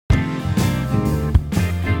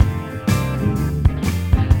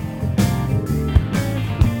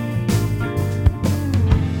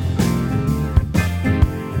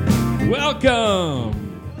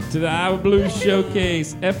Welcome to the Iowa Blues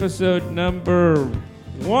Showcase, episode number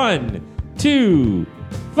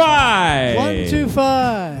 125.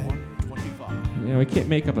 125. Yeah, we can't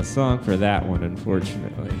make up a song for that one,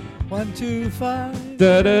 unfortunately. 125.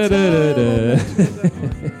 Da, da, da, da, da.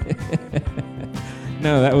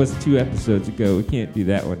 No, that was 2 episodes ago. We can't do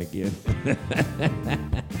that one again.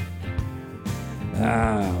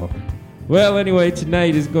 Oh. Well, anyway,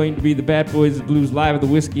 tonight is going to be the Bad Boys of the Blues live at the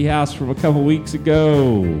Whiskey House from a couple weeks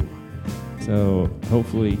ago. So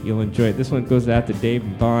hopefully you'll enjoy it. This one goes out to Dave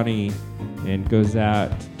and Bonnie, and goes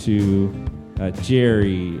out to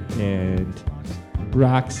Jerry and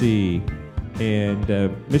Roxy and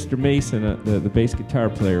Mr. Mason, the bass guitar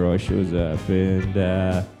player, always shows up, and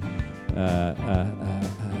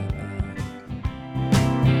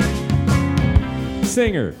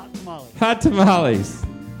singer Hot Tamales.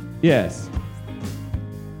 Yes.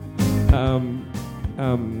 And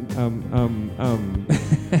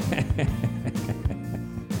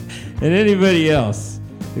anybody else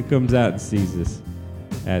who comes out and sees us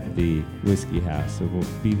at the Whiskey House. So we'll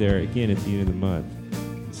be there again at the end of the month.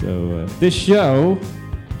 So this show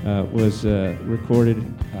was recorded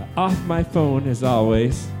off my phone, as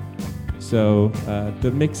always. So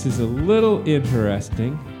the mix is a little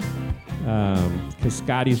interesting. Because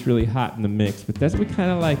Scotty's really hot in the mix, but we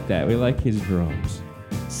kind of like that. We like his drums.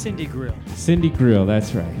 Cindy Grill. Cindy Grill,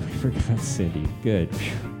 that's right. We forgot Cindy. Good.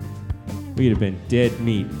 We'd have been dead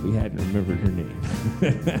meat if we hadn't remembered her name.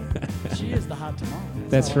 She is the hot tamale.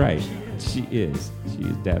 That's right. She is. She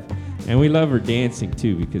is definitely. And we love her dancing,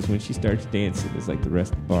 too, because when she starts dancing, it's like the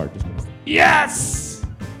rest of the bar just goes, yes!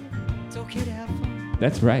 It's okay to have fun.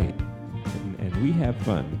 That's right. And we have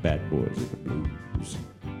fun, the Bad Boys of the Blues.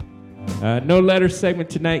 No letter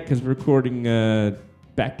segment tonight because we're recording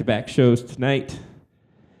back-to-back shows tonight.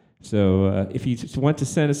 So if you just want to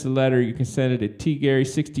send us a letter, you can send it at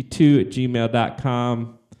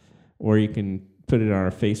tgary62@gmail.com, or you can put it on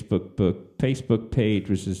our Facebook page,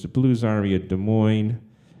 which is the Blues Army of Des Moines,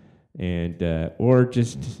 and or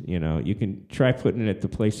just, you can try putting it at the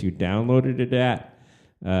place you downloaded it at,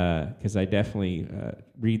 because I definitely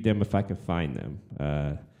read them if I can find them.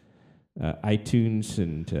 iTunes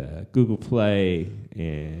and Google Play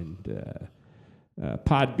and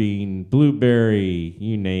Podbean, Blueberry,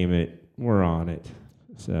 you name it, we're on it.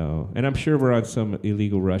 So, and I'm sure we're on some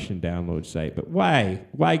illegal Russian download site. But why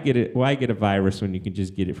get it? Why get a virus when you can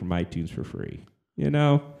just get it from iTunes for free? I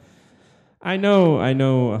know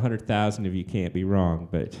 100,000 of you can't be wrong,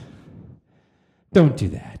 but don't do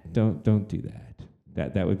that. Don't do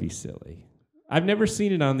that. That would be silly. I've never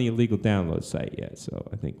seen it on the illegal download site yet, so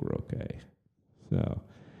I think we're okay. So,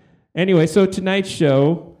 anyway, so tonight's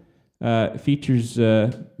show features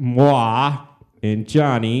moi and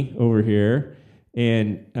Johnny over here,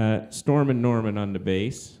 and Storm and Norman on the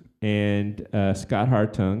bass, and Scott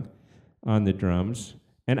Hartung on the drums.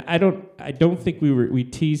 And I don't think we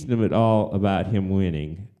teased him at all about him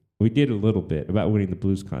winning. We did a little bit about winning the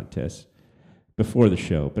blues contest before the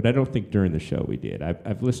show, but I don't think during the show we did.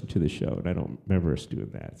 I've listened to the show, and I don't remember us doing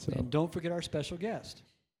that. So. And don't forget our special guest.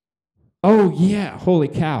 Oh, yeah. Holy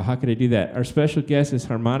cow. How could I do that? Our special guest is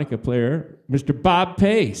harmonica player, Mr. Bob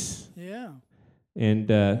Pace. Yeah. And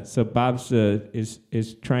so Bob's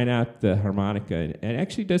is trying out the harmonica, and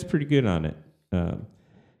actually does pretty good on it.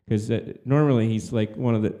 Because normally he's like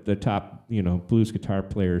one of the top, blues guitar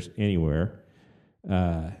players anywhere.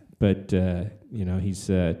 But he's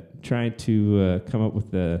trying to come up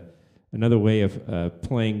with another way of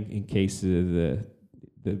playing in case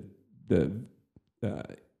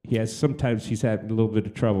sometimes he's had a little bit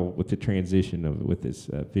of trouble with the transition with his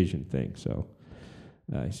vision thing. So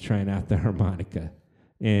he's trying out the harmonica,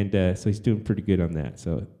 and so he's doing pretty good on that.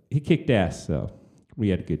 So he kicked ass. So we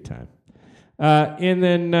had a good time. And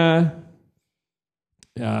then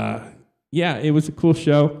it was a cool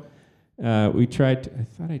show. We tried I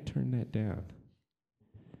thought I turned that down.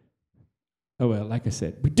 Oh, well, like I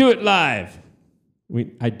said, we do it live.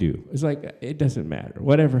 I do. It's like, it doesn't matter.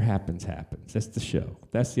 Whatever happens, happens. That's the show.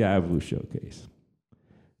 That's the Iowa Blues Showcase.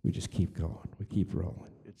 We just keep going. We keep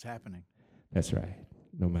rolling. It's happening. That's right.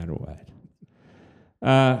 No matter what.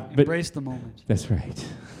 Embrace the moment. That's right.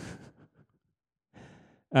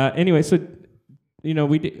 Anyway, so,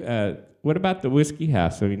 we did, what about the Whiskey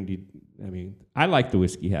House? I like the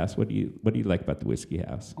Whiskey House. What do you like about the Whiskey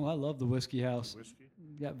House? Oh, I love the Whiskey House. We've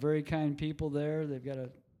got very kind people there. They've got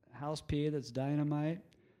a house PA that's dynamite,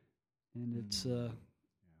 and it's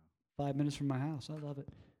 5 minutes from my house. I love it.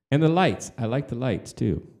 And the lights. I like the lights,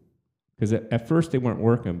 too. Because at first they weren't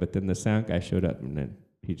working, but then the sound guy showed up, and then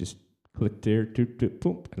he just clicked there,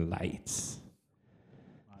 boom, and lights.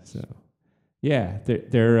 Nice. So Yeah,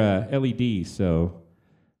 they're LEDs, so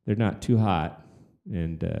they're not too hot,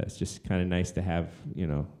 and it's just kind of nice to have,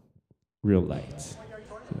 real lights.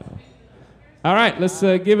 So. All right, let's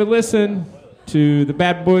give a listen to the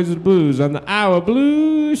Bad Boys of the Blues on the Iowa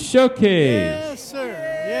Blues Showcase. Yes, sir.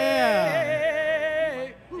 Yeah.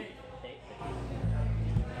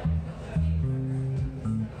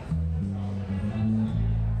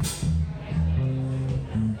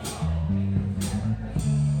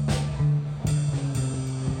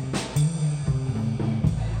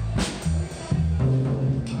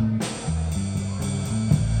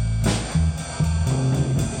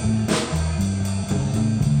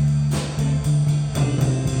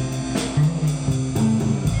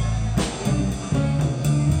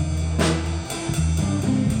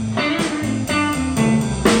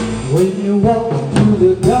 When you walk through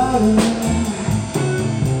the garden,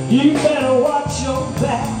 you better watch your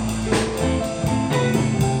back.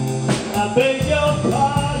 I beg your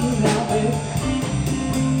pardon now, babe.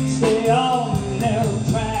 Stay on the narrow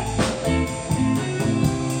track.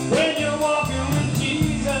 When you're walking with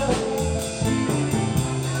Jesus,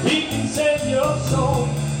 He can save your soul.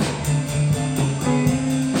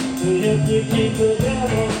 If you keep the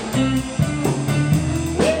devil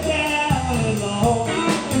way down in the hole.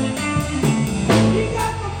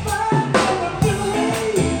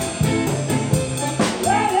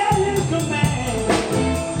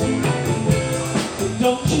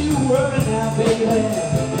 Don't you worry now, baby.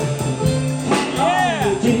 Hang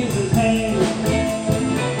on to Jesus' hand.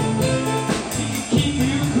 He can keep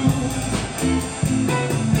you cool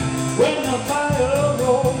when the fire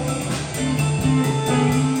rolls,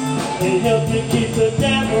 and help you keep the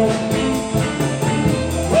devil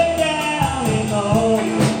way down in the hole.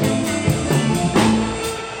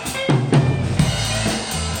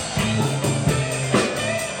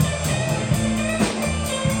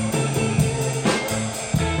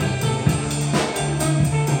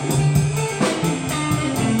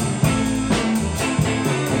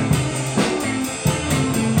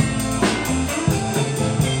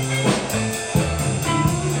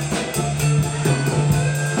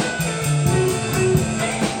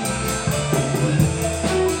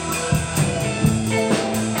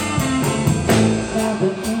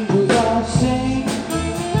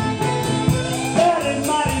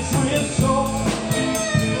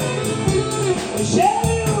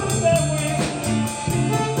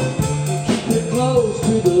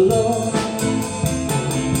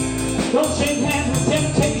 Don't shake hands with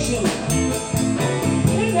temptation.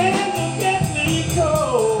 His hands are deadly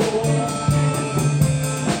cold.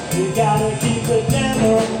 You gotta keep the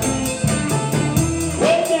devil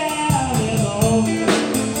way down in the hole.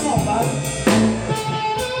 Come on, Bobby.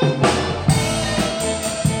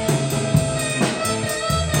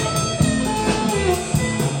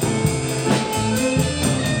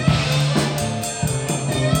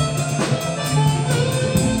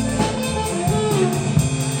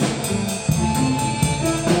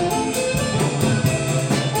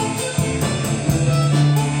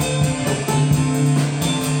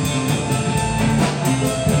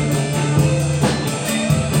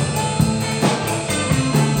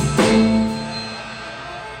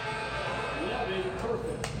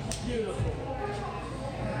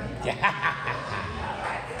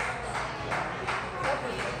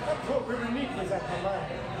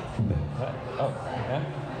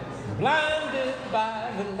 Blinded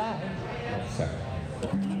by the light. Sorry.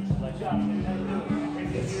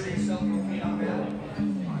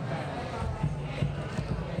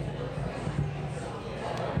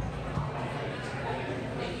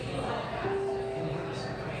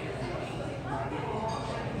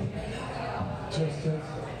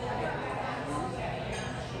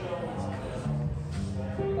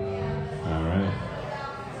 All right.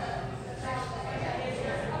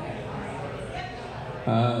 I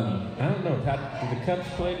don't know. Do the Cubs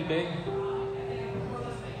play today?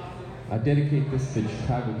 I dedicate this to the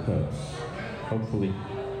Chicago Cubs. Hopefully,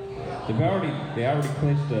 they already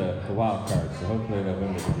clinched a wild card, so hopefully they'll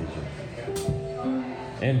win the division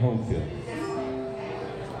and home field.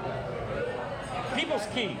 People's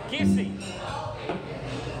Key, key C.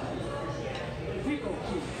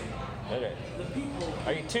 Okay.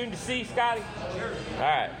 Are you tuned to C, Scotty? Sure. All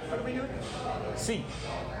right. What are we doing? C.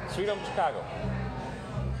 Sweet Home Chicago.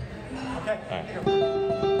 Okay. All right.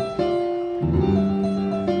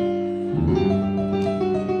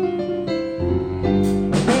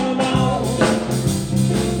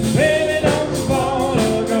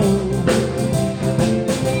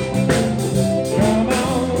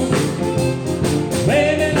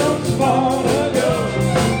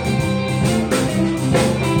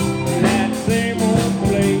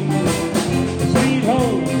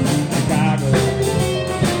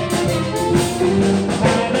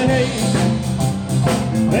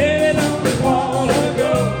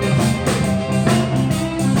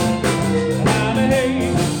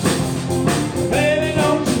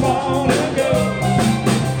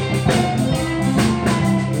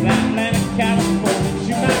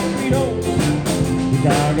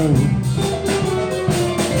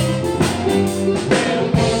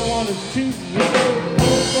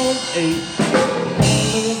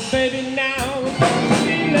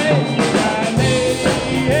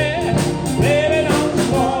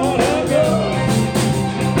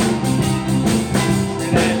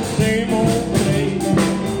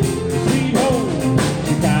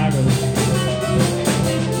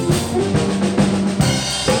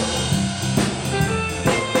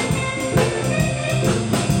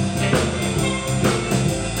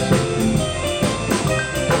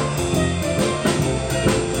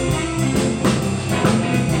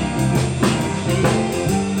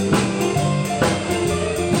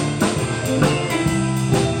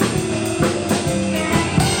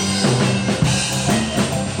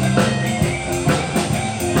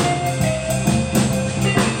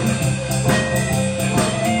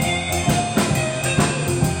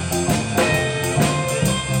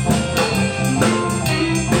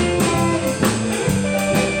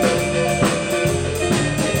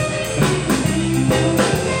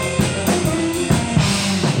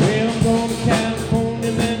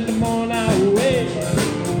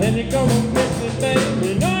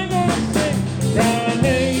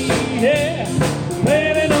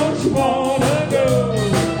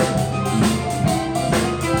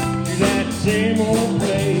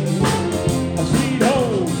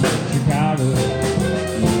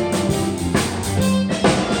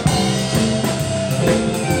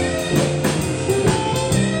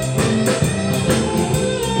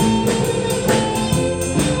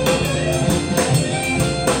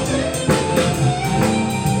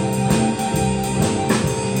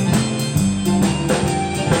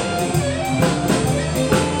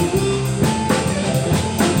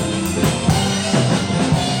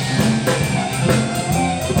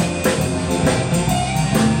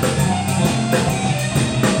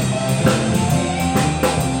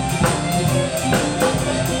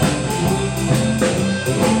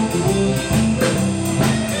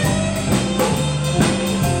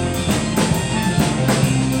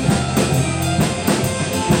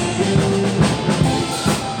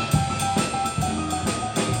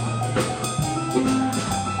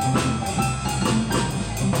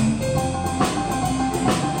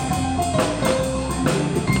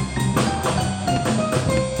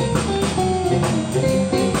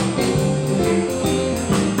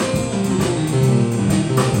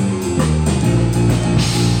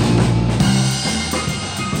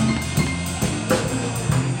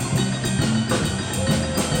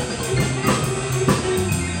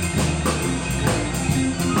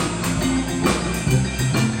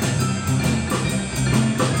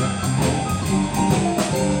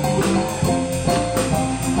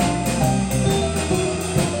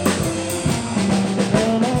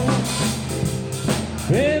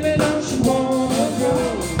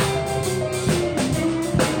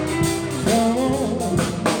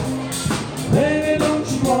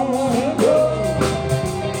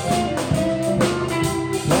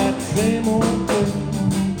 won't play.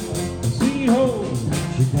 Sweet home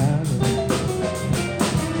Chicago.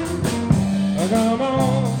 Oh, come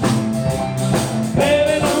on,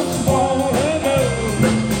 baby, don't you wanna go?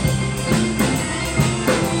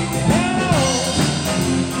 Come on,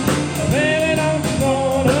 baby, don't you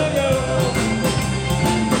wanna go?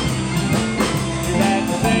 You got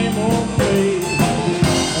the same old place,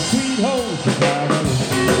 a sweet home Chicago.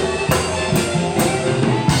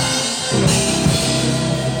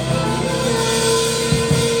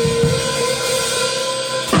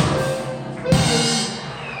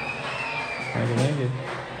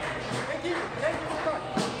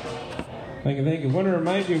 Thank you. I want to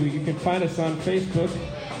remind you, you can find us on Facebook,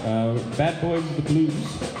 Bad Boys of the Blues.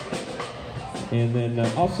 And then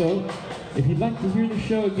also, if you'd like to hear the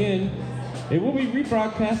show again, it will be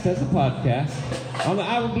rebroadcast as a podcast on the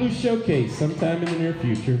Iowa Blues Showcase sometime in the near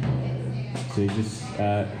future. So you just,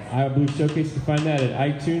 Iowa Blues Showcase, you can find that at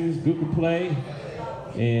iTunes, Google Play,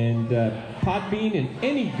 and Podbean, and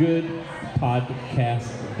any good podcast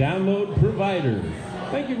download provider.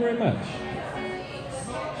 Thank you very much.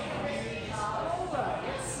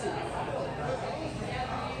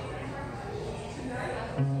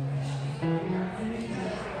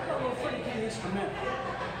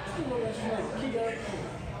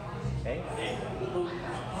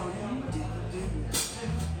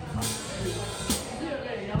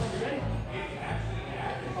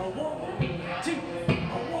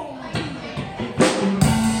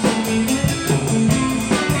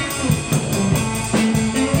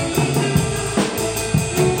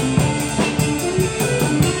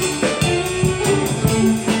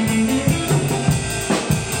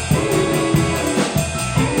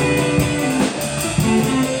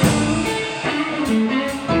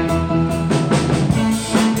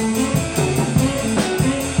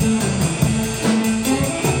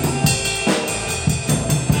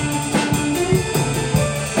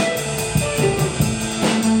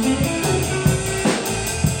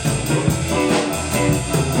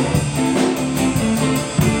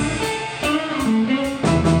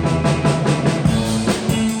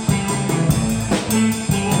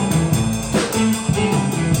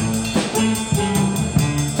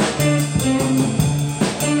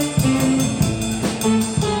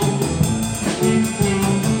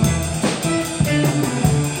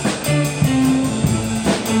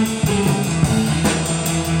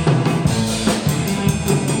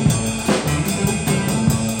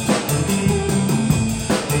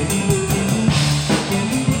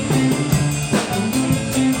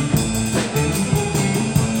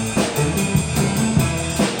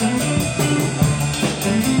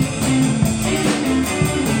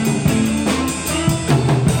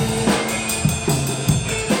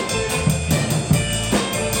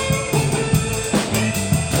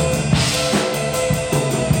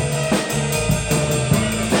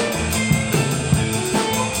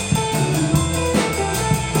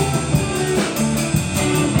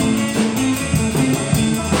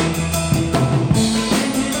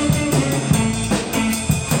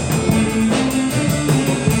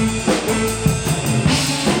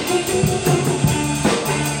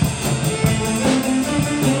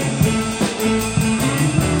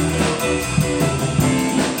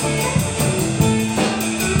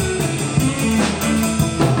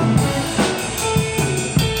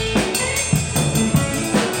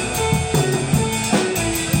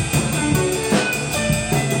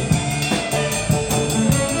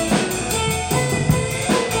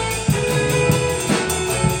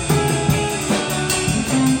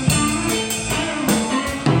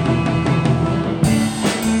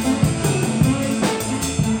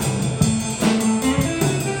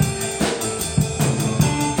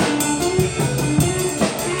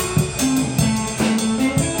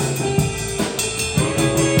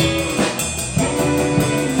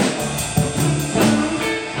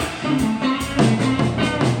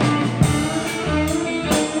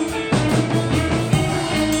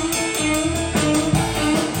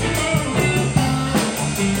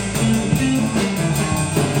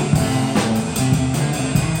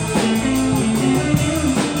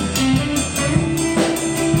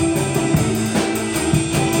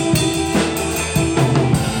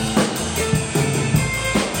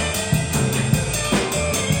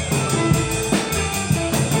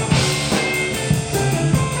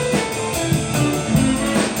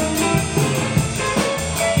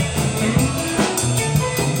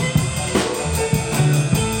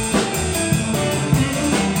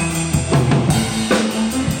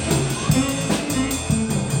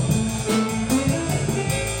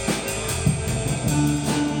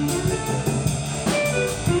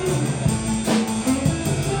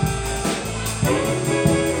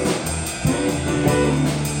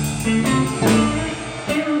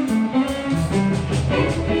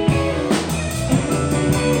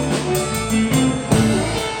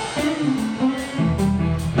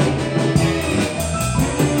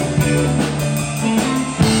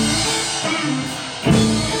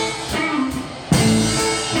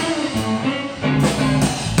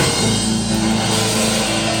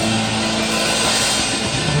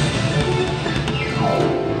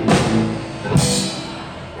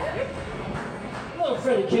 Hello,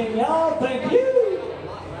 Freddie King, y'all. Thank you.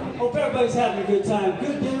 Hope everybody's having a good time.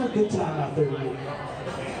 Good dinner, good time out there tonight.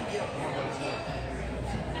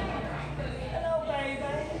 Hello, baby.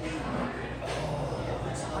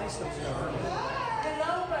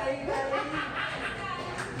 Hello, baby.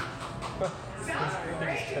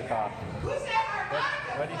 Took off.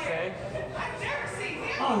 What'd he say?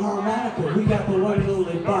 On harmonica, we got the one and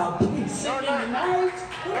only Bob Peace singing tonight.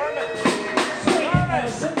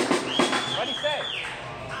 What'd he say?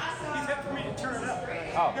 He's up for me to turn it up.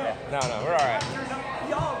 Oh, yeah. No, we're all right.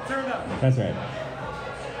 Y'all turn up. That's right.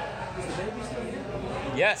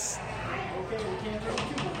 Yes.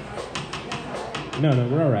 No,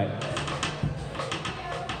 we're all right.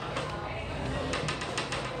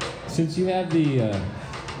 Since you have the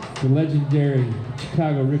legendary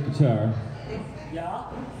Chicago Rick guitar, Yeah?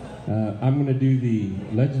 I'm going to do the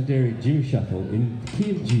legendary Jimmy Shuffle in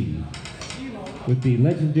key of G with the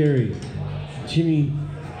legendary Jimmy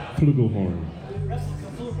Flugelhorn.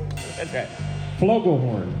 That's right.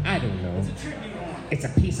 Flugelhorn, I don't know. It's a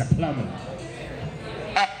piece of plumbing.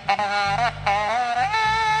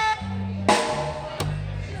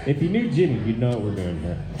 If you knew Jimmy, you'd know what we're doing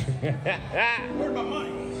here. Where's my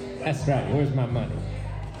money? That's right, where's my money?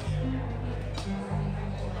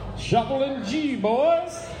 Shuffle in G,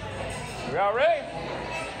 boys. We all ready?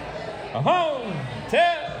 A home,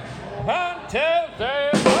 tell,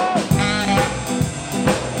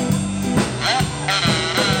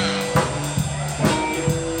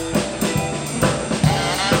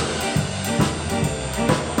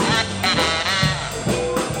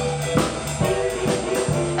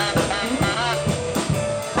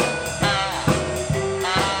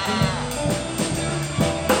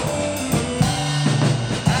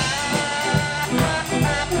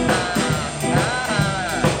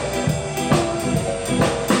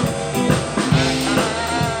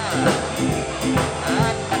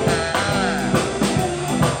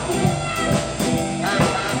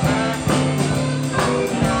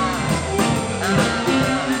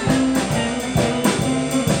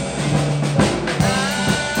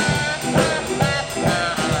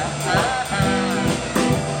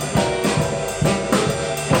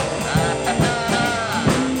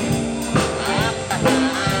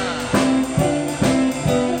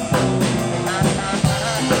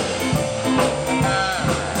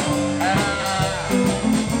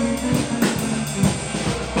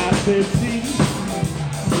 said, see,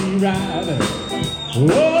 rider,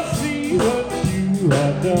 oh, see what you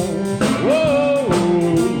have done. Whoa,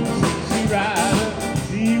 see, rider,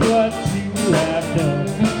 see what you have done.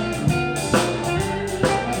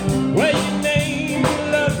 Well, you made me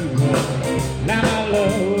love you, now my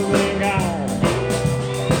love ain't gone.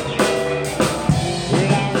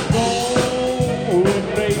 Well, I'm going,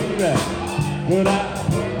 baby, but I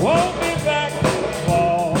won't be back to the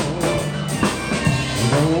fall.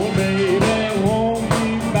 Oh, baby, won't be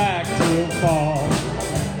back till fall.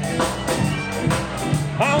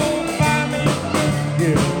 I won't find me a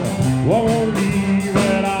good girl, won't leave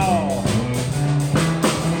at all.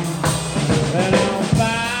 Then I'll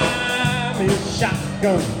buy me a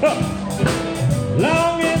shotgun,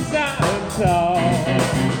 long as I'm tall.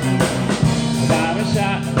 Buy me a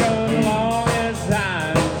shotgun, long as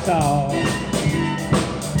I'm tall.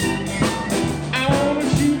 I wanna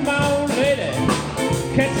shoot my old lady,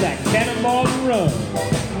 catch that cannonball and run.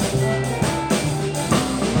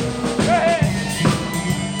 Go ahead.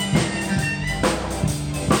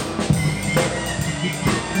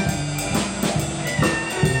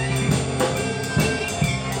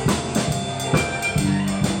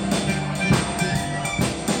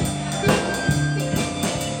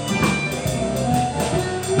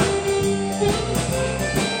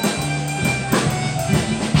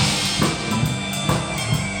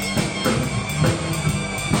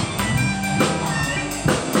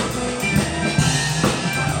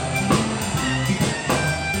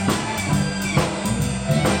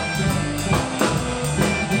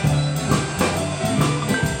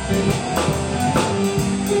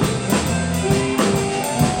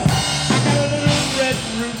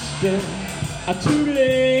 A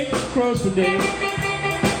two-legged across the day.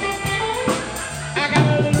 I got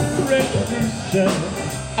a little red rooster,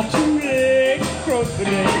 a two-legged across the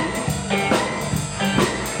day.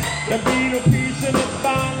 There be no peace in the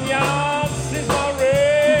barnyard since my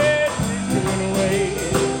red rooster went away.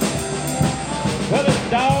 Well, the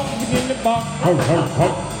dogs begin to bark, ho, ho, ho.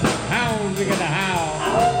 Hounds begin to howl,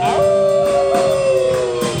 oh.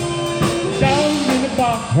 The dogs begin to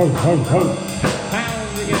bark, ho, ho, ho.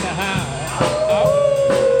 Hounds begin to howl.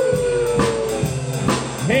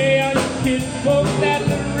 Hey, all you kids, folks, that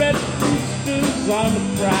the red rooster's on the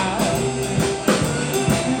prowl.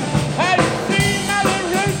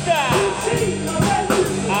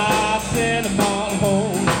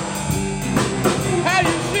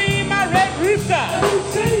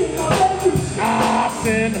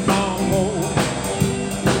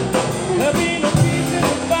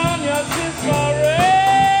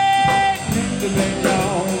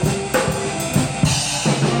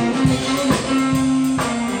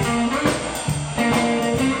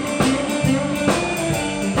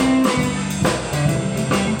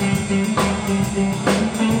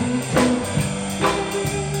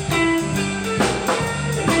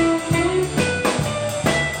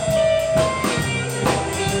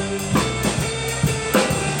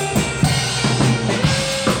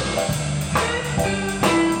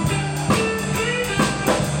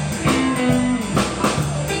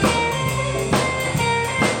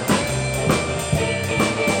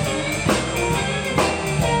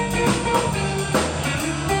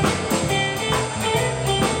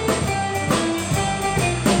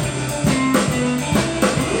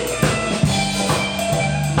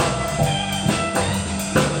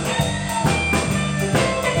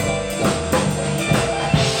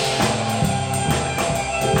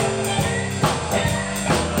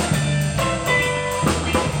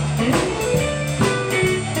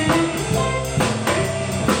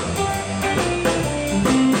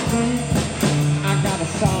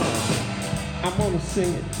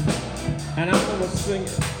 and I'm gonna sing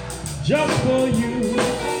it just for you,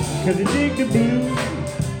 'cause you dig the blues.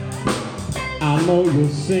 I know you'll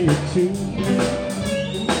sing it too.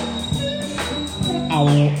 I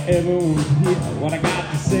won't ever hear what I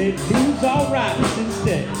got to say. The blues alright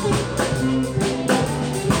instead.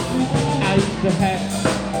 I used to have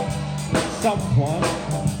someone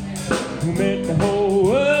who meant the whole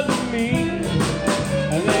world to me,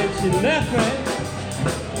 and then she left me.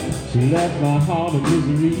 She left my heart in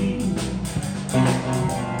misery.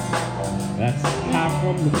 That's how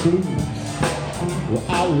come the blues will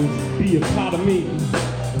always be a part of me.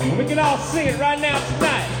 And we can all sing it right now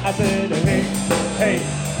tonight. I said, hey, hey,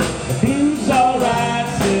 the blues alright.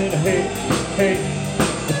 I said, hey, hey,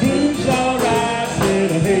 the blues alright. I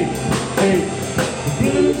said, hey, hey, the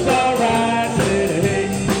blues alright. I said, hey,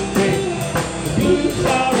 hey, the blues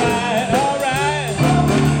alright, alright,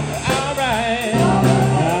 alright,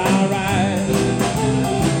 alright.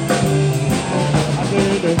 I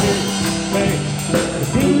said, hey, hey, the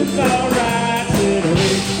blues alright. I said,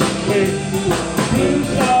 hey, hey, the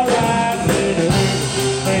blues alright. I said, hey,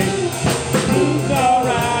 hey, the blues alright.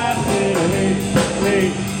 I said, hey, hey,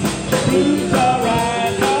 the blues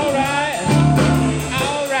alright, alright,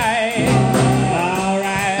 alright,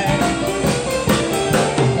 alright.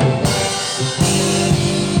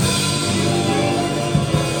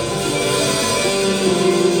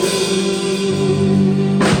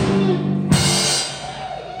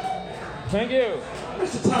 Thank you.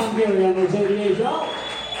 Mr. Tom Gary on those 88, y'all.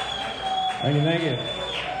 Thank you, thank you.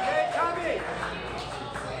 Hey, Tommy!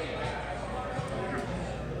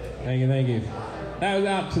 Thank you, thank you. That was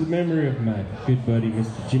out to the memory of my good buddy,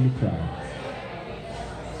 Mr. Jimmy Pryor.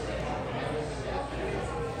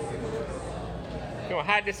 You want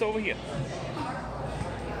to hide this over here?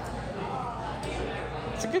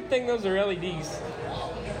 It's a good thing those are LEDs.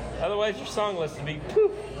 Otherwise, your song list would be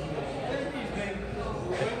poof.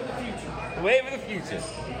 The wave of the future.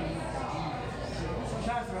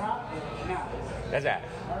 Shots are hot? Now. That's that.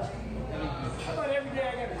 How about every day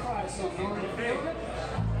I got to cry something? You feel it?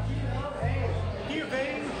 Hey, here,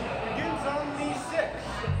 baby. Begins on the 6th.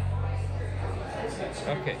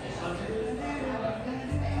 Okay.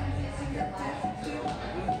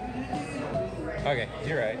 Okay,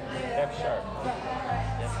 you're right. F sharp.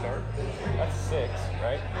 F sharp? That's 6,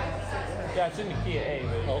 right? Yeah, it's in the key of A,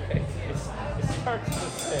 but okay. It starts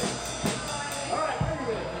with 6. All right, where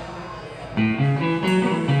you at?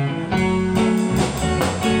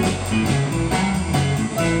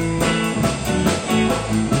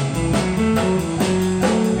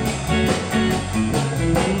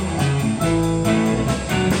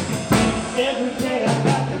 Every day I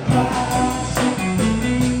got to cry.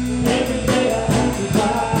 Every day I got to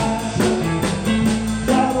cry.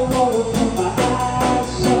 Got the water from my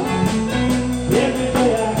eyes. Every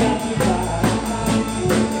day I got to cry.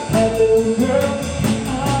 That little girl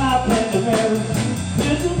I plan to marry.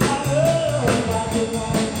 This is my love. I just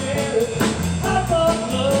want to share it. I thought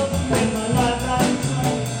love would make my life like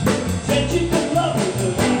sun. Said she could love me,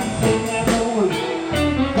 but I can't have no one.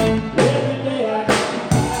 Every day I got to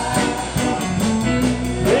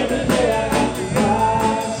every day I got to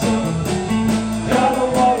cry, son. Got the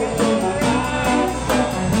water from my eyes, son.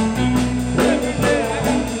 Every day I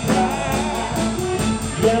got to cry.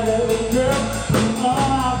 Yeah, that little girl, oh,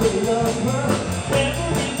 I really love her.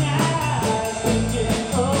 Every night I think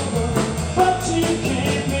it's over, but she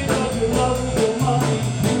can't make up your love with your money.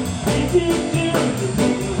 If you do,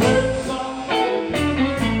 you hurt someone.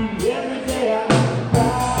 Every day I got to cry,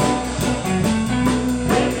 son.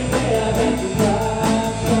 Every day I got to cry,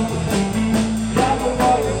 son. Got the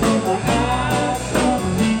water from my eyes, son.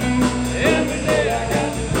 Every day I got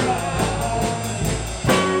to cry.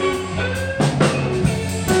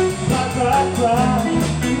 Cry, cry, cry.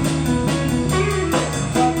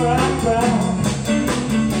 Cry, cry, cry.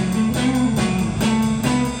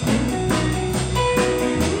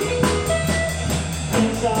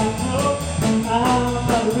 Yes, I know I'm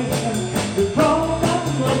not a rich man. The problem not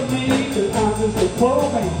to love me, 'cause I'm just a poor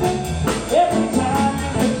man. Every time you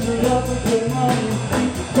mix me up with your money,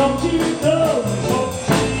 don't you know you're supposed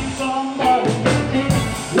to see somebody?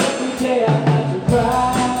 Every day I have to cry,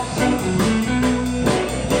 son.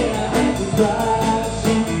 Every day I have to cry,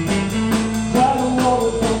 son. Cry the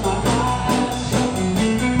water from my eyes, son.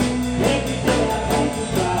 Every day I have to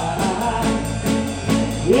cry.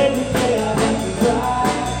 Every day I have to cry,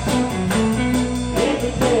 son.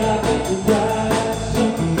 Every day I have to cry,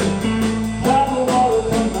 son. Cry the water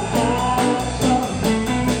from my eyes, son.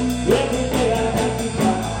 Every day I have to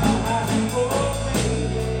cry.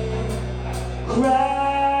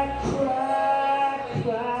 Cry, cry,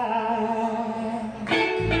 cry.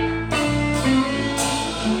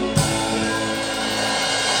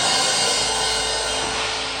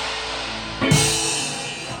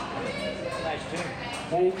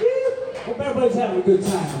 good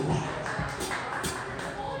time tonight.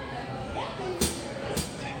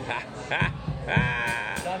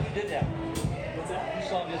 Don, you did that. What's that? Whose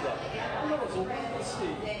song is that? I don't know. So let's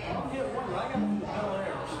see. I don't get one. I got it from the Bel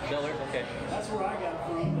Air. Bel Air? Okay. That's where I got it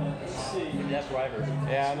from. But let's see. Maybe that's where I heard it.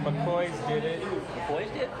 Yeah, the McCoys did it.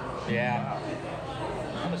 McCoys did? Yeah.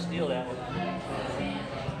 I'm going to steal that one.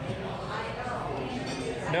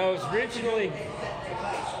 No, it was originally,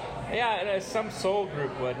 yeah, it was some soul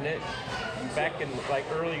group, wasn't it? Back in like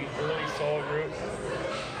early soul group.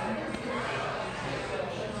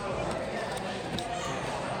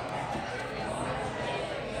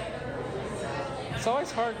 It's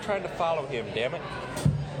always hard trying to follow him, damn it.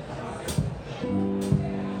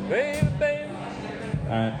 Baby, baby. All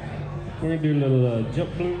right, we're gonna do a little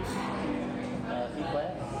jump blues. E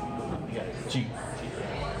flat? You got it. G.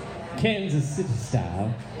 Kansas City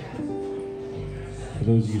style. For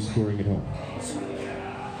those of you scoring at home.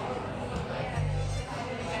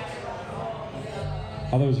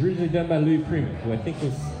 Although it was originally done by Louis Prima, who I think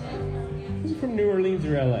was he from New Orleans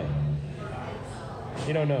or LA?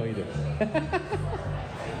 You don't know either.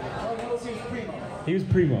 He was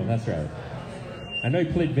Primo, that's right. I know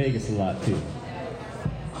he played Vegas a lot too.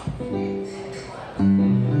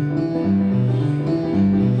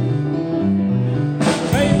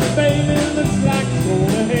 Baby, baby, looks like it's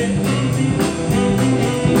going ahead.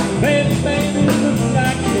 Baby, baby, looks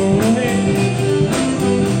like it's going ahead.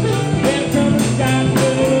 Better come inside with a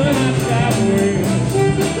little hot side way.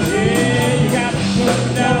 Yeah, you got to jump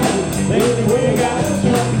down. That's the way you got to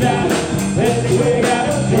jump down. That's the way you got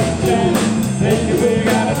to jump down. That's the way you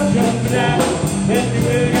got to jump down. That's the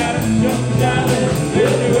way you got to jump down.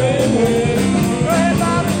 That's the way. Go ahead,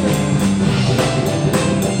 Bobby.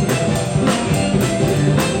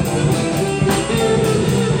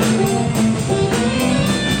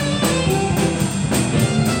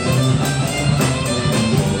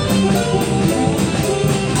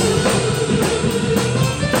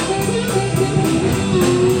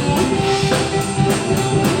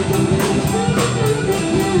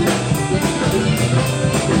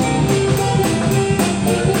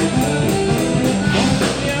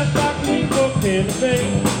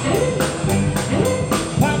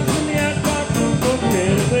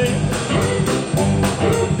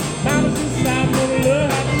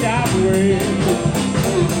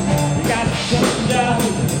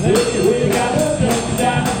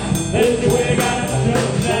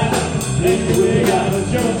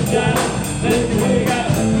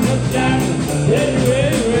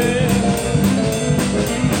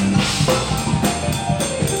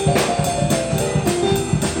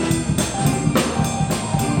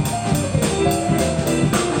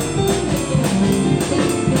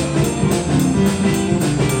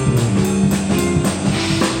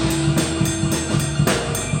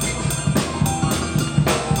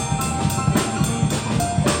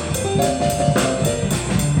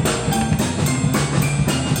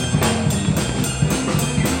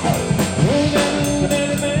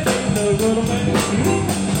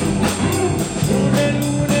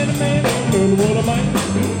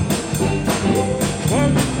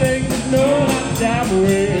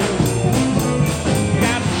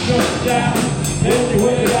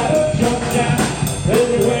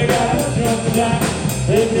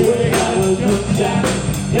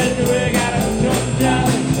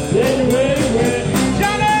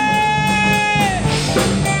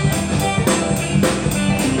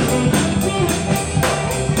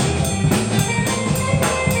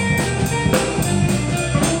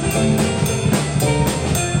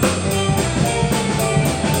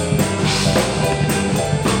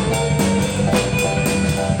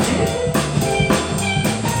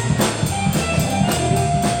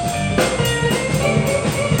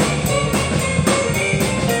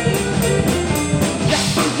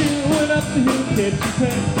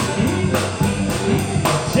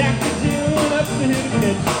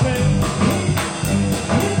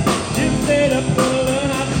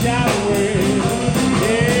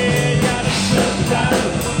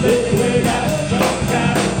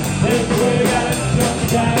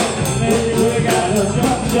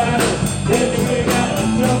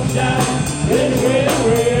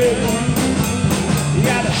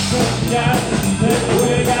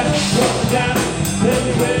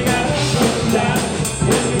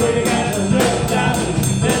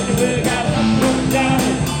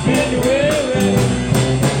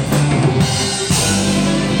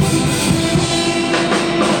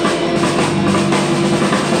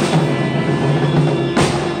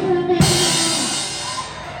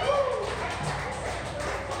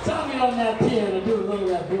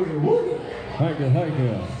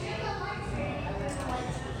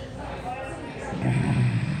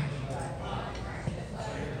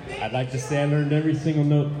 I'd like to say I learned every single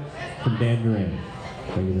note from Dan Duran.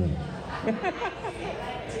 Thank you very much.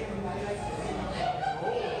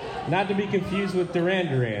 Not to be confused with Duran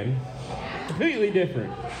Duran. Completely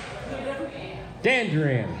different. Dan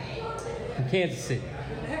Duran from Kansas City.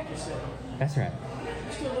 That's right.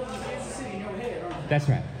 That's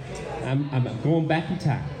right. I'm going back in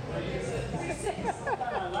time.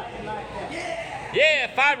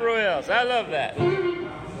 Yeah, fiber wheels. I love that.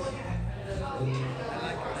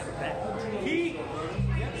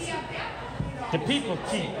 The people's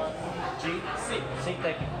key.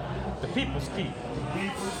 The people's key.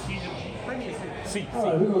 See. All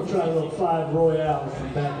right, we're going to try a little 5 Royales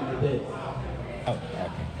from back in the day. Oh, okay.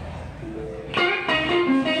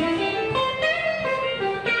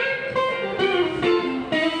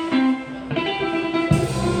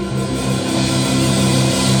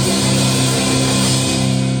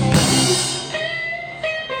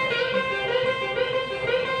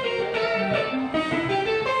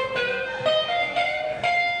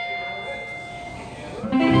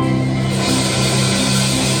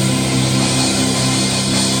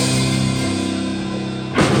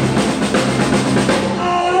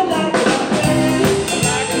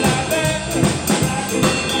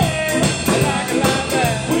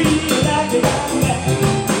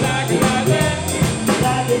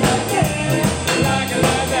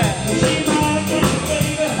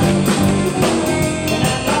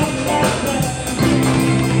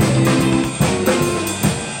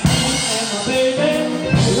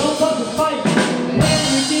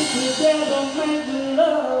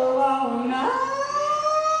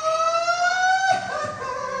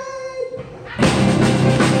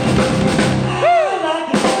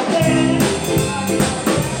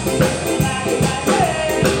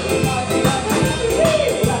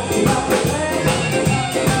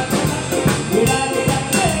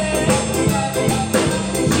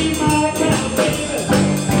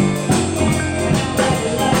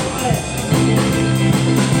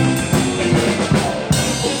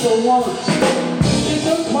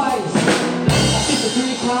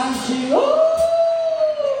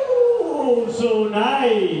 So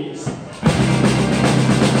nice.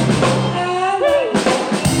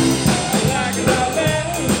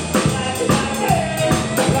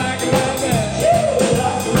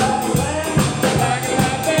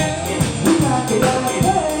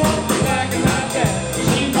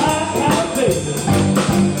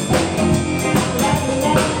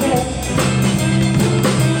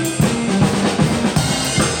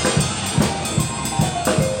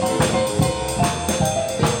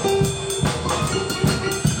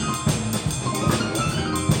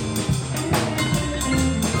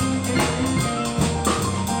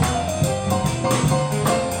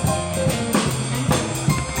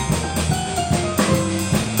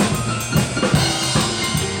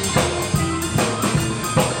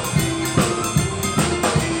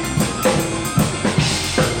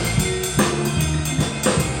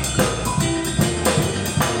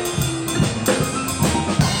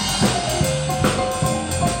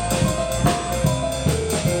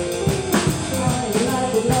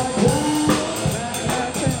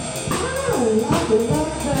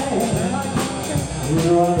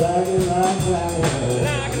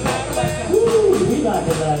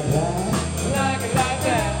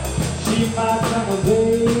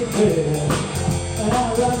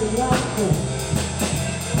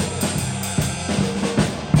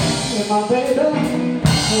 My baby,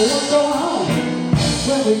 what's going on?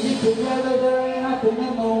 When we get together, there ain't nothing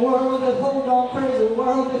in the world that hold on crazy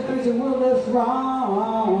world that's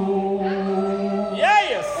wrong.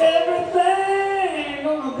 Yes! Everything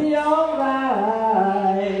gonna be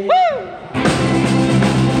alright. Woo!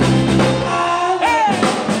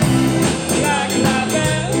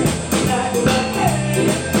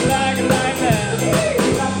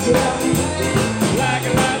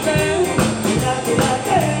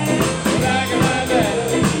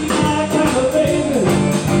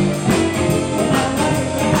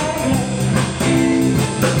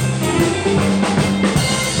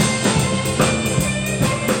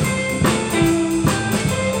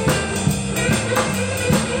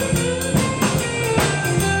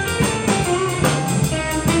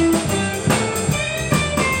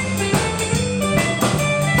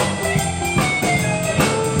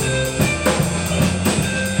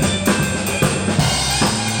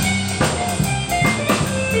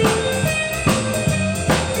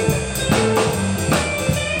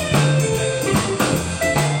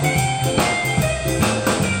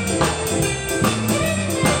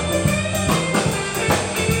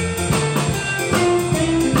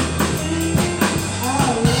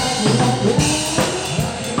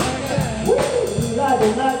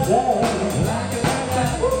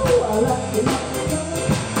 like it like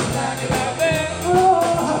that. Oh,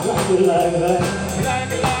 I like it like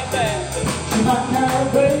that. She's my kind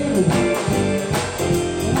of baby.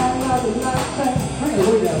 And I like it like that. Bring it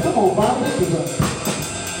way down. Come on, Bobby. This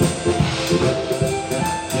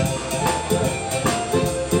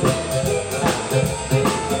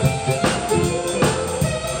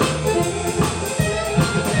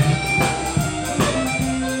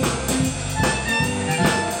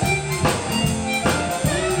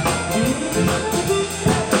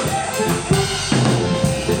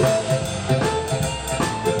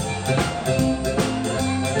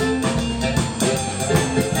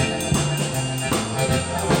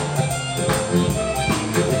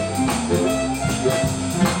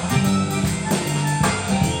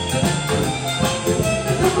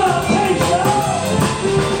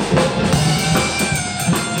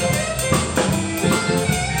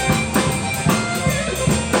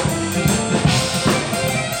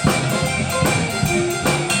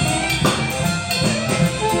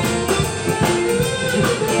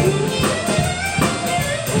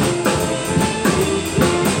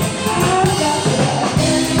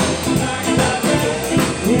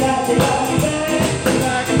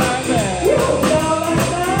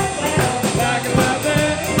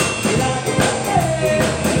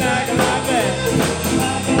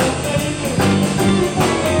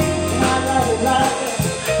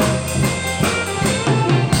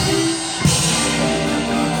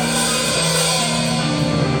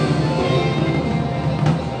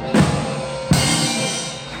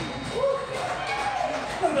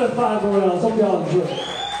is five rounds. Hope y'all enjoy it.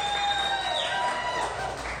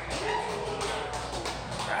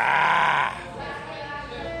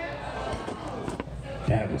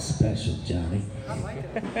 That was special, Johnny.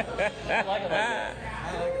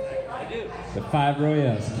 The 5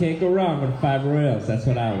 Royales. Can't go wrong with 5 Royales. That's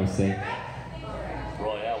what I always say.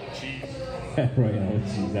 Royale with cheese. Royale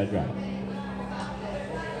with cheese, that's right.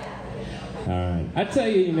 Alright. I tell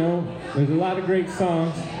you, you know, there's a lot of great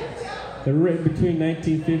songs that were written between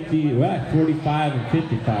 1950, well, 45 and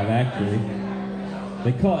 55, actually.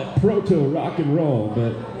 They call it proto rock and roll,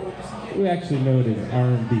 but we actually know it as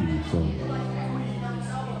R&B, so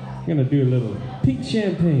I'm gonna do a little Pink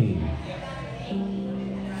Champagne.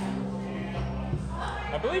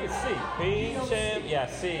 I believe it's C. Pink Champ. Yeah,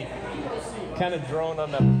 C. Kind of drone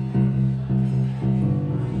on the.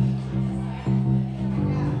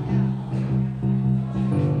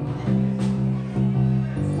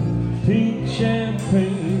 Pink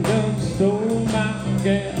champagne done stole my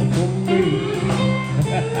gal from me.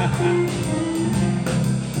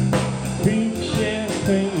 Pink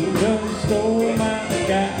champagne done stole my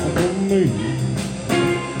gal from me.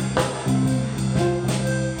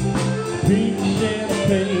 Pink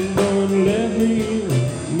champagne done left me in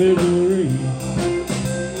misery.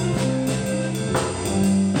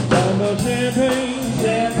 Talking about champagne,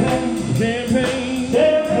 champagne, champagne,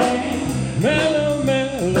 champagne, mellow,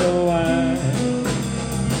 mellow wine.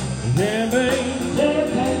 Champagne,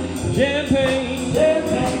 champagne, champagne,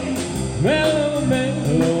 champagne, mellow,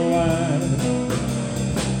 mellow wine.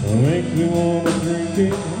 Makes me wanna drink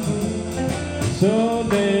it so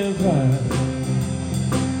damn fine.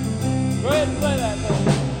 Go ahead and play that though.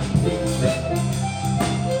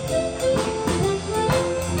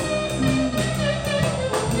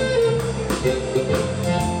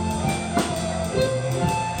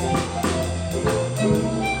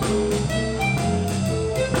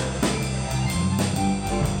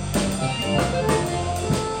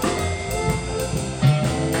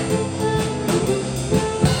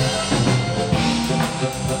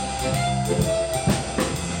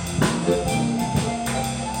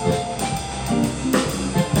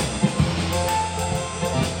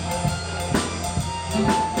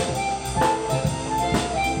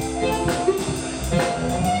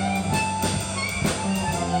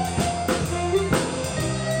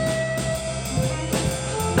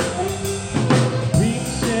 Pink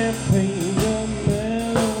champagne, the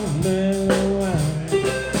mellow, mellow wine.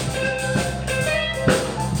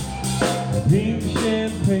 Pink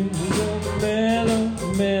champagne, the mellow,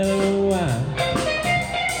 mellow wine.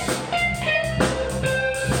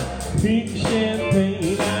 Pink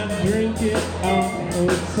champagne, I drink it all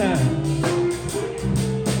the time.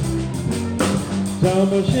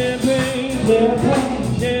 Summer champagne,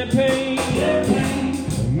 champagne, champagne, champagne,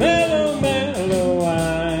 mellow, mellow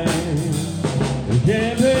wine.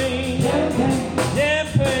 Champagne, champagne,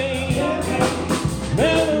 champagne,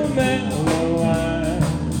 mellow, mellow wine.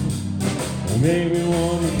 Make me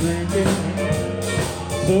wanna drink it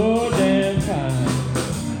so damn fine.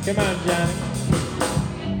 Come on, Johnny.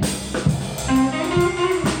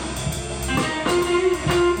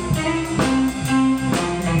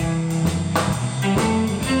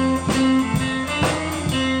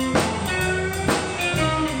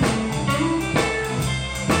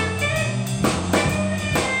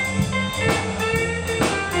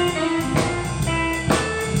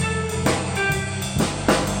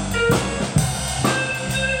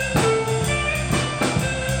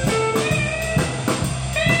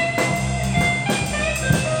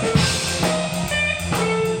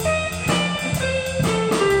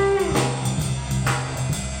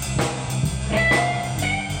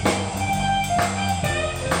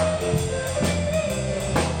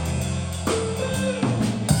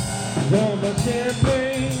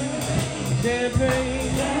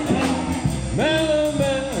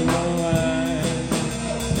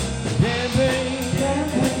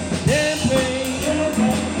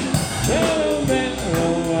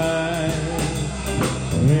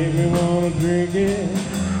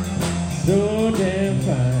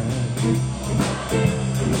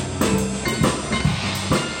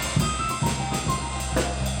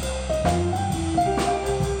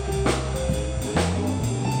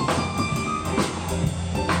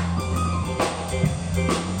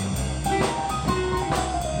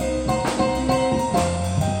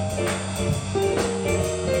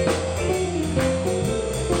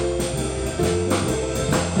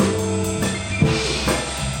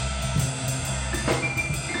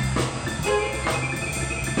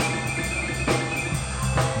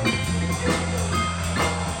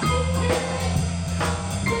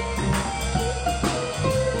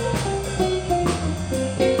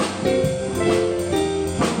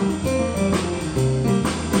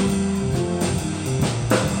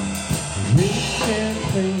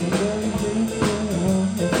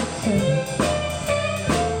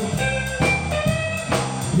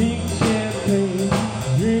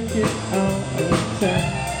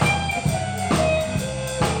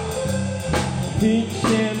 pink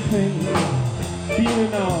champagne,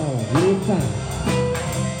 feeling all real fine.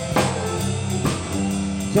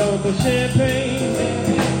 So the champagne,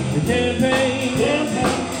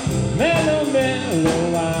 mellow,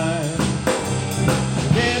 mellow wine.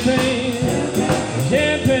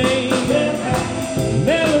 Champagne,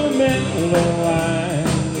 mellow, mellow wine.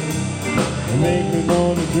 It make me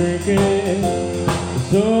wanna drink it, it's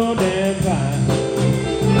so damn fine.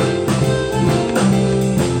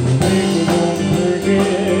 It make me wanna drink it,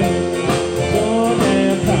 so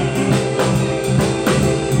damn fine.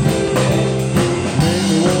 It make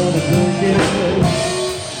me wanna drink it,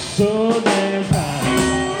 so damn fine.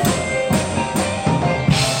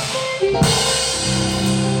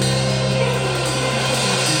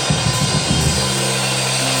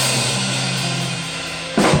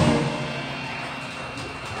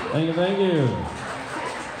 Thank you, thank you.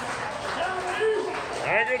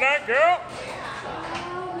 Thank you, that girl.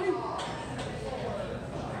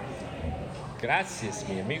 Gracias,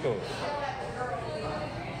 mi amigo.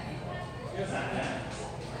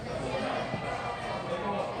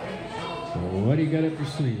 So what do you got up your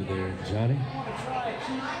sleeve there, Johnny?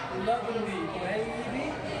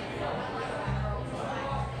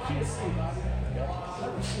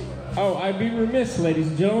 Oh, I'd be remiss, ladies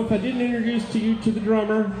and gentlemen, if I didn't introduce to you to the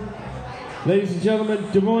drummer. Ladies and gentlemen,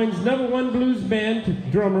 Des Moines' #1 blues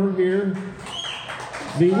band drummer here.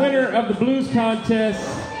 The winner of the blues contest,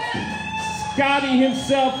 Scotty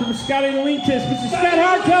himself from Scotty Lintus, Mr. Scott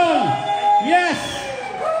Hartung. Yes!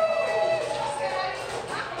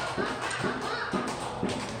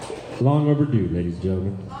 Long overdue, ladies and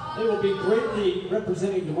gentlemen. They will be greatly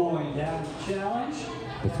representing Des Moines down the challenge.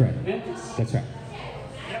 That's right. Memphis. That's right.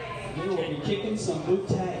 They will be kicking some boot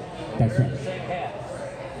tag. That's right.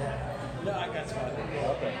 No, I got spotted.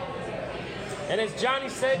 Okay. And as Johnny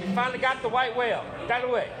said, you finally got the white whale. That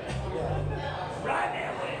away.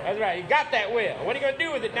 That's right. You got that whale. What are you going to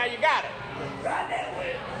do with it now you got it? Ride that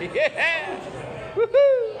whale. Yeah.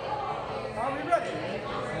 Woohoo. Are we ready?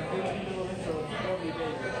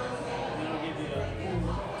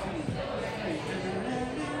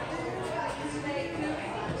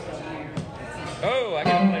 Oh, I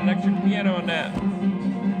got to play electric piano on that.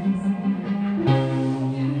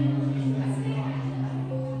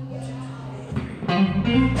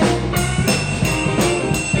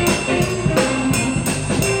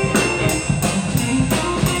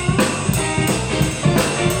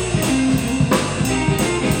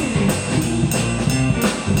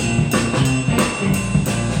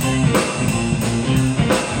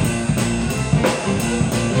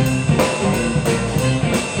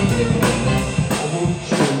 I want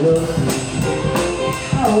you to love me.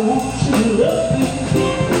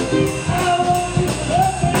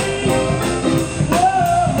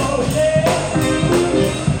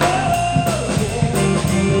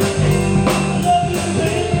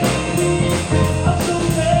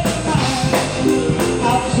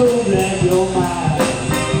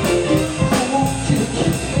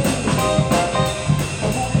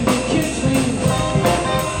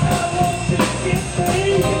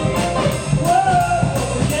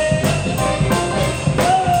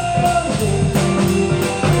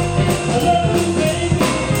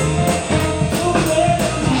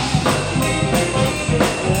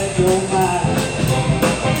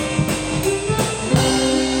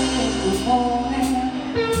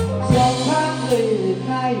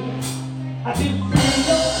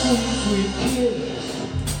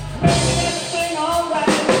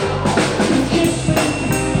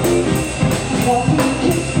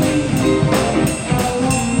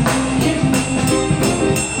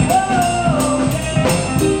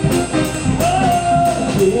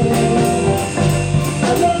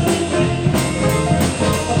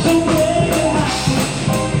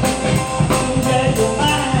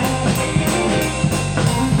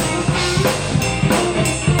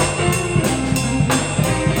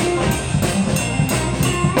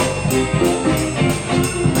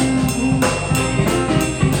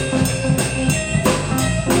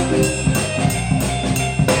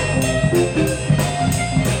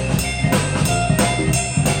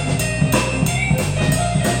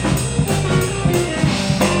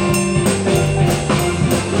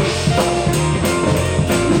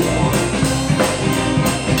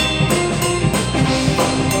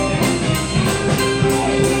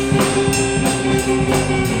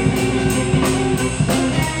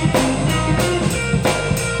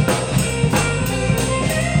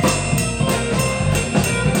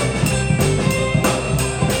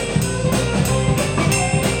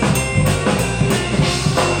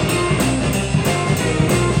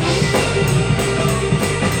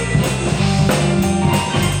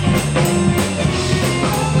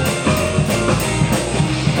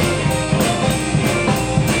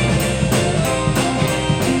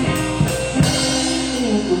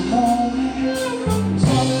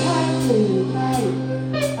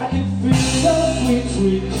 sweet,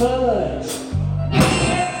 sweet touch.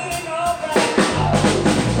 Everything all right.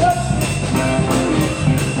 Touch me.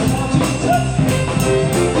 I want you to touch me. I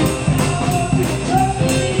want you to touch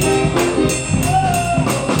me.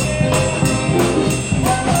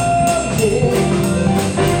 Oh, yeah. Oh, yeah.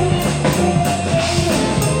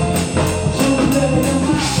 So glad you're mine.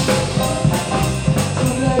 So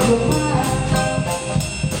glad you're mine.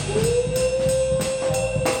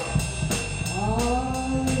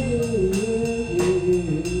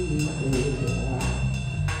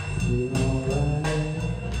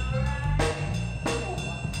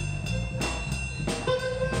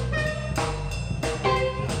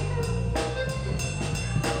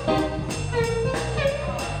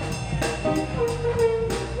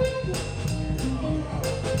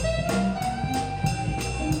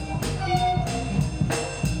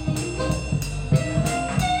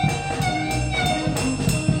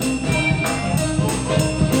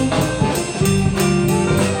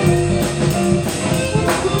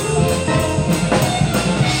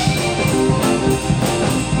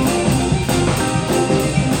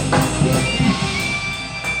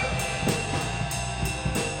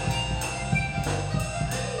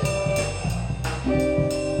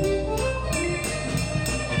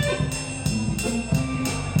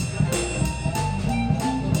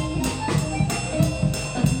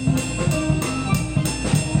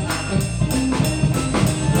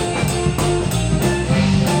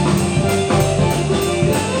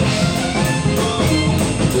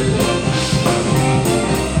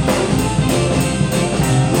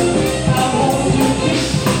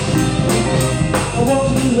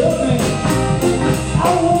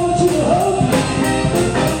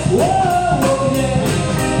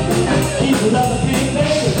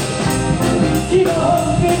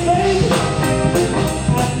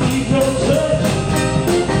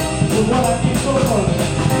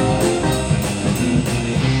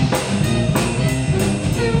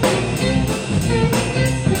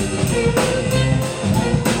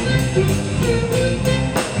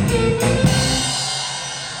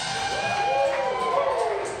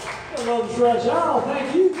 Y'all,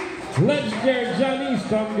 thank you. Legendary Johnny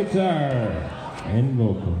on guitar and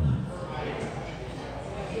vocal. All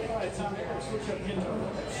right, Tommy, I'm gonna switch up guitar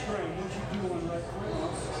string. What you doing right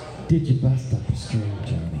now? Did you bust up a string,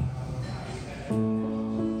 Johnny?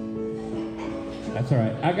 That's all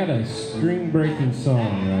right. I got a string breaking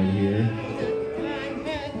song right here.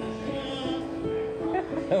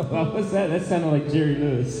 What was that? That sounded like Jerry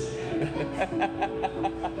Lewis.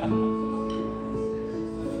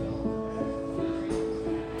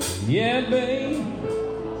 Yeah, babe,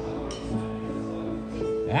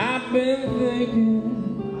 I've been thinking,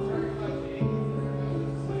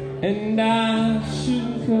 and I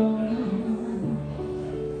shouldn't come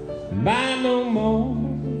by no more,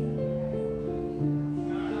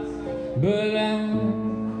 but I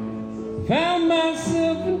found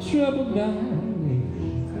myself in trouble, darling,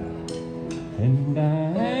 and I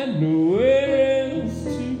had nowhere else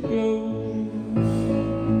to go.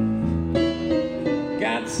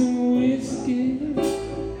 Got some whiskey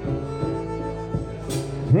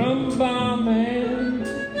from the barman,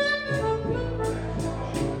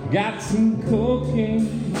 got some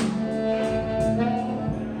cocaine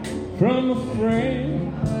from a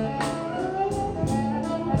friend,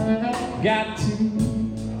 got to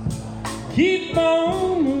keep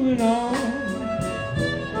on moving on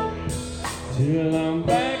till I'm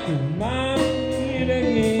back in my feet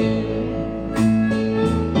again.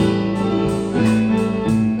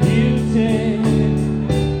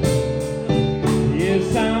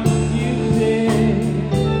 Yes, I'm guilty,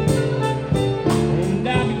 and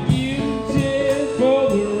I'm guilty for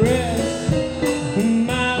the rest of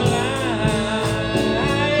my life.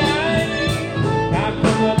 How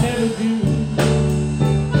come I never do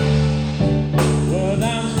what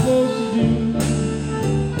I'm supposed to do?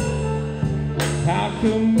 How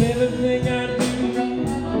come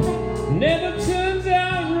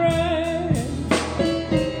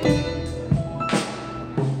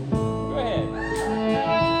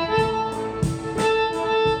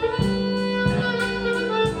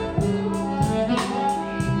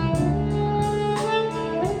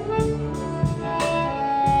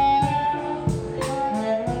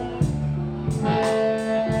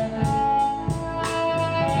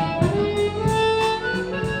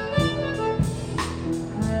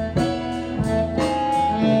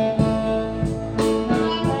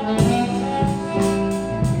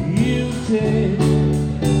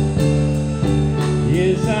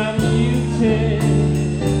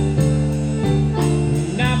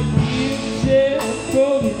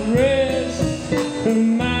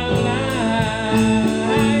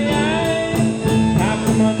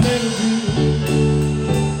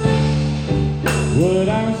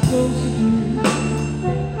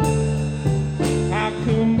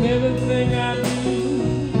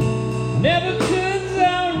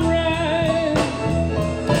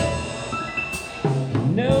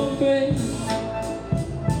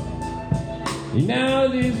You know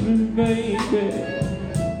this was baby.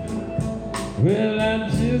 Well, I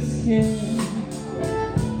just can't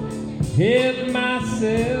help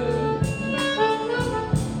myself.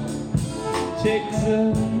 Takes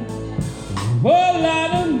a whole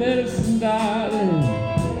lot of medicine, darling,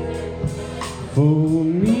 for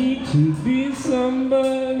me to be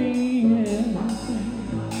somebody else.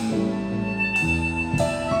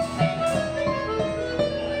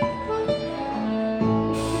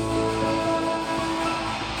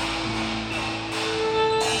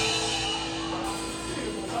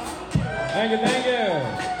 Thank you, thank you.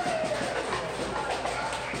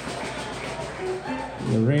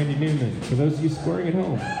 Randy Newman, for those of you scoring at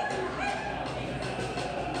home.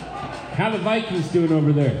 How the Vikings doing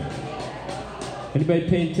over there? Anybody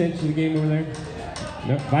paying attention to the game over there?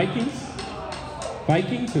 No? Vikings?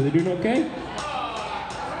 Vikings? Are they doing okay?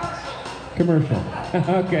 Commercial.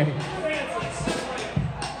 Okay.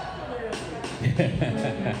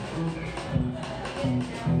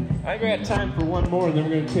 I think we got time for one more, and then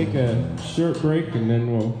we're going to take a short break, and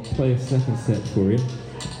then we'll play a second set for you.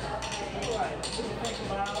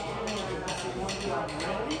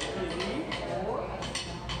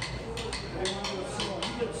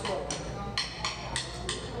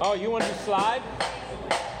 Oh, you want to slide?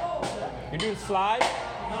 You're doing slide?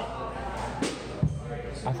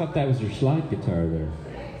 I thought that was your slide guitar there.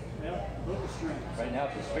 Right now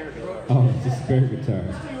it's a spare guitar. Oh, it's a spare guitar.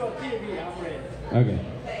 Okay.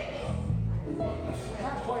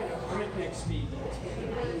 Not quite a breakneck speed.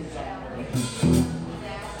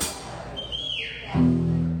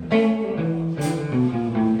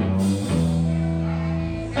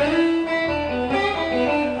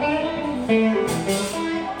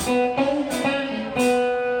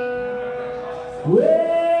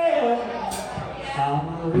 Well,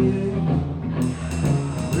 I'm really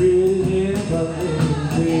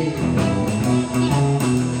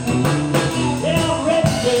yeah, I'm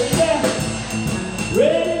ready, baby.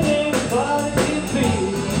 Ready, everybody can feel.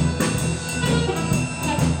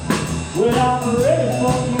 Well, I'm ready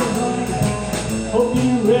for you, honey. Hope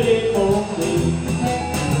you're ready for me.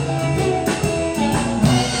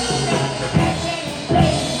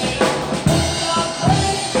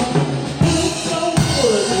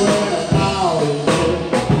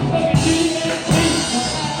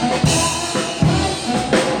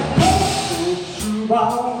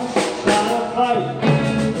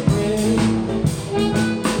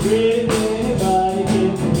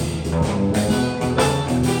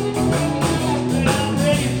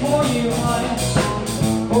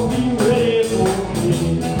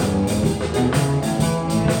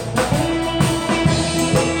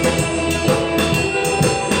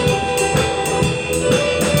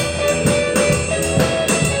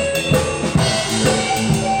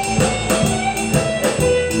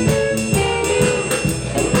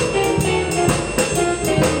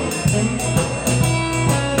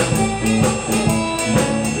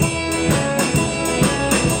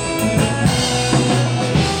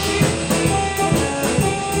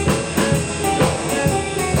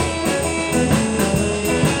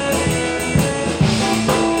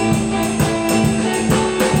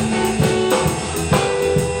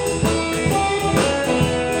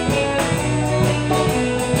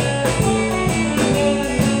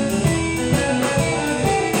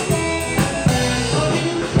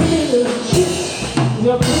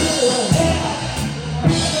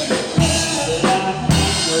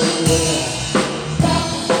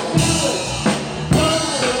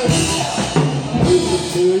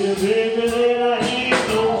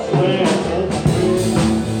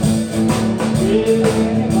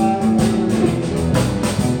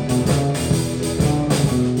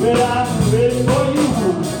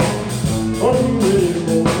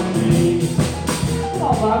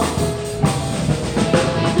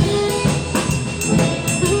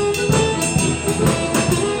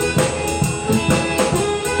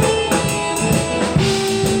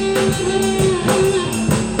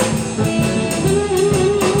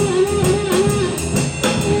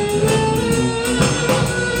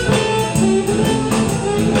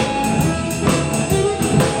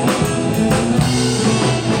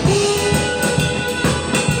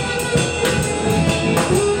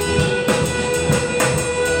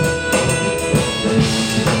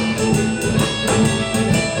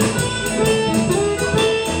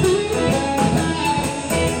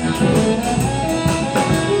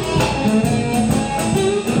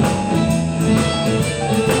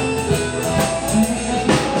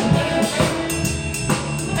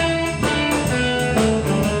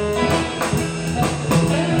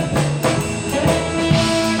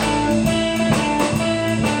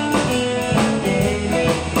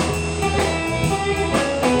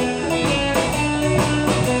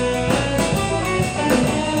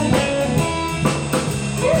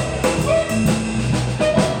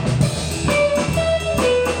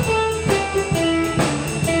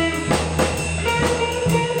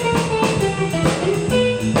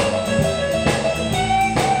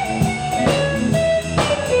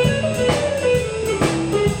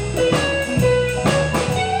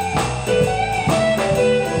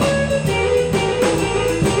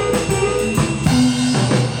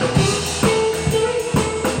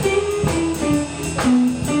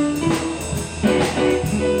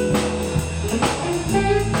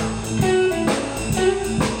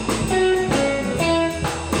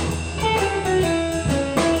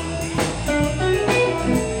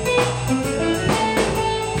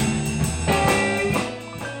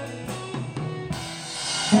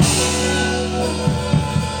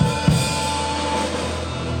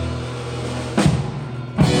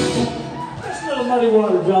 muddy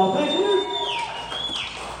waters, y'all. Thank you.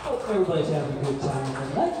 Hope everybody's having a good time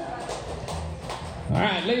tonight. All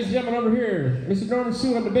right, ladies and gentlemen, over here, Mr. Norman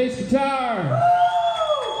Sue on the bass guitar.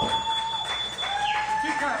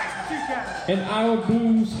 An Iowa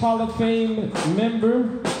Blues Hall of Fame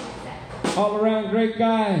member, all-around great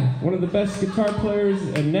guy, one of the best guitar players,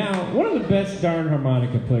 and now one of the best darn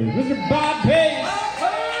harmonica players, Mr. Bob Pace.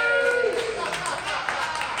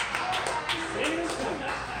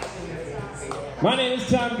 My name is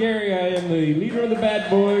Tom Gary. I am the leader of the Bad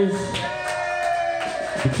Boys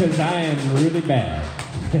because I am really bad.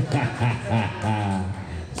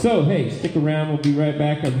 So, hey, stick around. We'll be right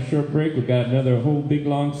back on a short break. We've got another whole big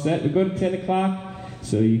long set. We go to 10 o'clock,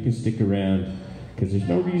 so you can stick around because there's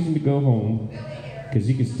no reason to go home because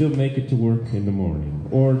you can still make it to work in the morning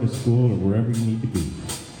or to school or wherever you need to be.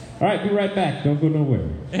 All right, be right back. Don't go nowhere.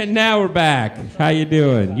 And now we're back. How you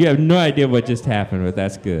doing? You have no idea what just happened, but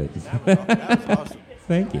that's good. That was awesome.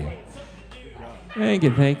 Thank you. Thank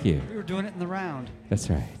you. We were doing it in the round. That's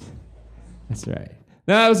right.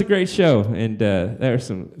 No, that was a great show, and there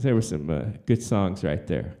were some good songs right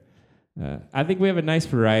there. I think we have a nice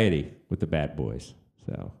variety with the Bad Boys.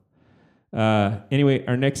 So anyway,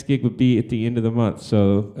 our next gig would be at the end of the month,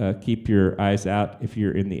 so keep your eyes out if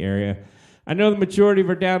you're in the area. I know the majority of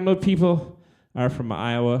our download people are from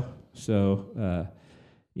Iowa, so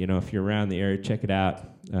if you're around the area, check it out.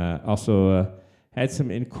 Also had some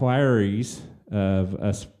inquiries of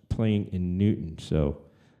us playing in Newton, so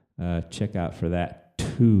check out for that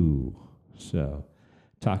too. So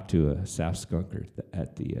talked to a South Skunker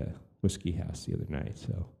at the Whiskey House the other night,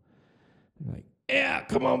 so they're like, yeah,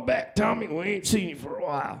 come on back, Tommy, we ain't seen you for a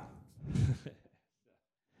while.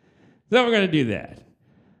 So we're going to do that.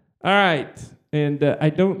 All right, and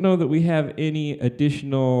I don't know that we have any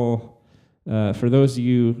additional, for those of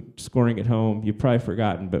you scoring at home, you've probably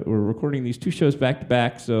forgotten, but we're recording these two shows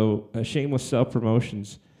back-to-back, so shameless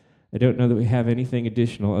self-promotions. I don't know that we have anything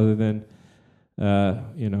additional other than,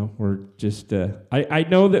 we're just, I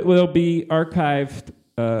know that there'll be archived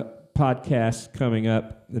podcasts coming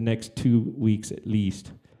up the next 2 weeks at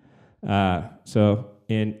least.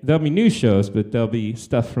 And there'll be new shows, but there'll be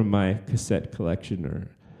stuff from my cassette collection or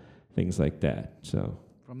things like that. So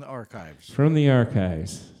From the archives. From the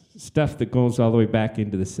archives. Stuff that goes all the way back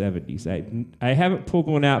into the 70s. I haven't pulled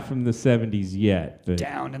one out from the 70s yet. But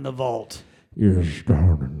Down in the vault. Yes,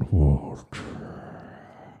 down in the vault.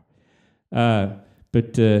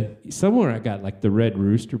 But somewhere I got like the Red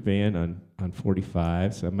Rooster Band on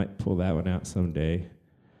 45, so I might pull that one out someday.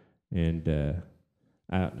 And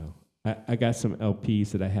I don't know. I got some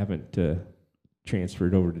LPs that I haven't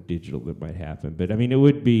transferred over to digital that might happen. But I mean,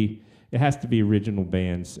 it has to be original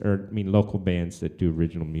bands, local bands that do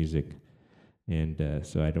original music. And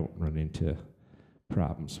so I don't run into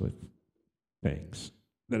problems with things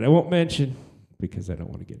that I won't mention because I don't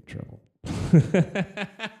want to get in trouble.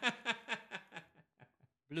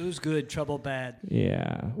 Blues good, trouble bad.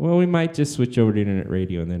 Yeah. Well, we might just switch over to internet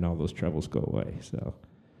radio and then all those troubles go away. So,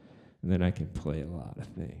 and then I can play a lot of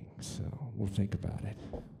things. So we'll think about it.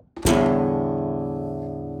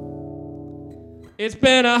 It's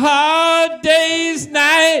been a hard day's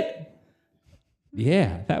night.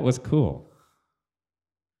 Yeah, that was cool.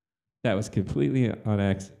 That was completely on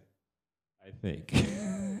accident, I think. I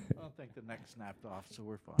don't think the neck snapped off, so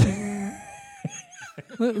we're fine.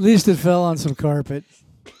 At least it fell on some carpet.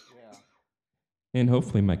 Yeah. And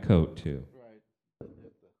hopefully my coat, too. Right.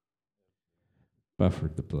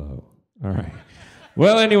 Buffered the blow. All right.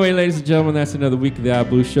 Well, anyway, ladies and gentlemen, that's another week of the Iowa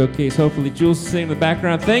Blues Showcase. Hopefully Jules is singing in the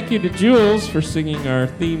background. Thank you to Jules for singing our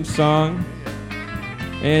theme song.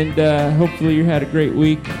 And hopefully you had a great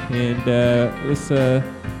week. And let's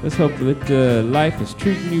hope that life is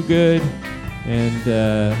treating you good and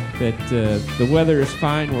that the weather is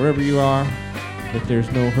fine wherever you are, that there's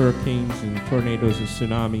no hurricanes and tornadoes and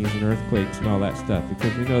tsunamis and earthquakes and all that stuff,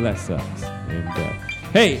 because we know that sucks. And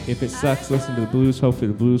hey, if it sucks, listen to the blues. Hopefully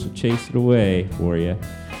the blues will chase it away for you.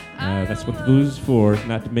 That's what the blues is for,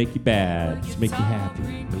 not to make you bad. It's to make you happy,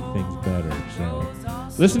 make things better. So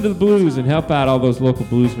listen to the blues and help out all those local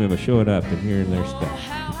bluesmen by showing up and hearing their stuff,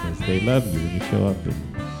 because they love you when you show up and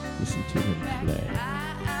listen to them play.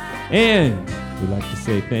 And we'd like to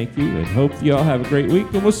say thank you and hope you all have a great week.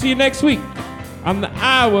 And we'll see you next week on the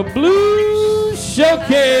Iowa Blues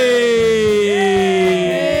Showcase.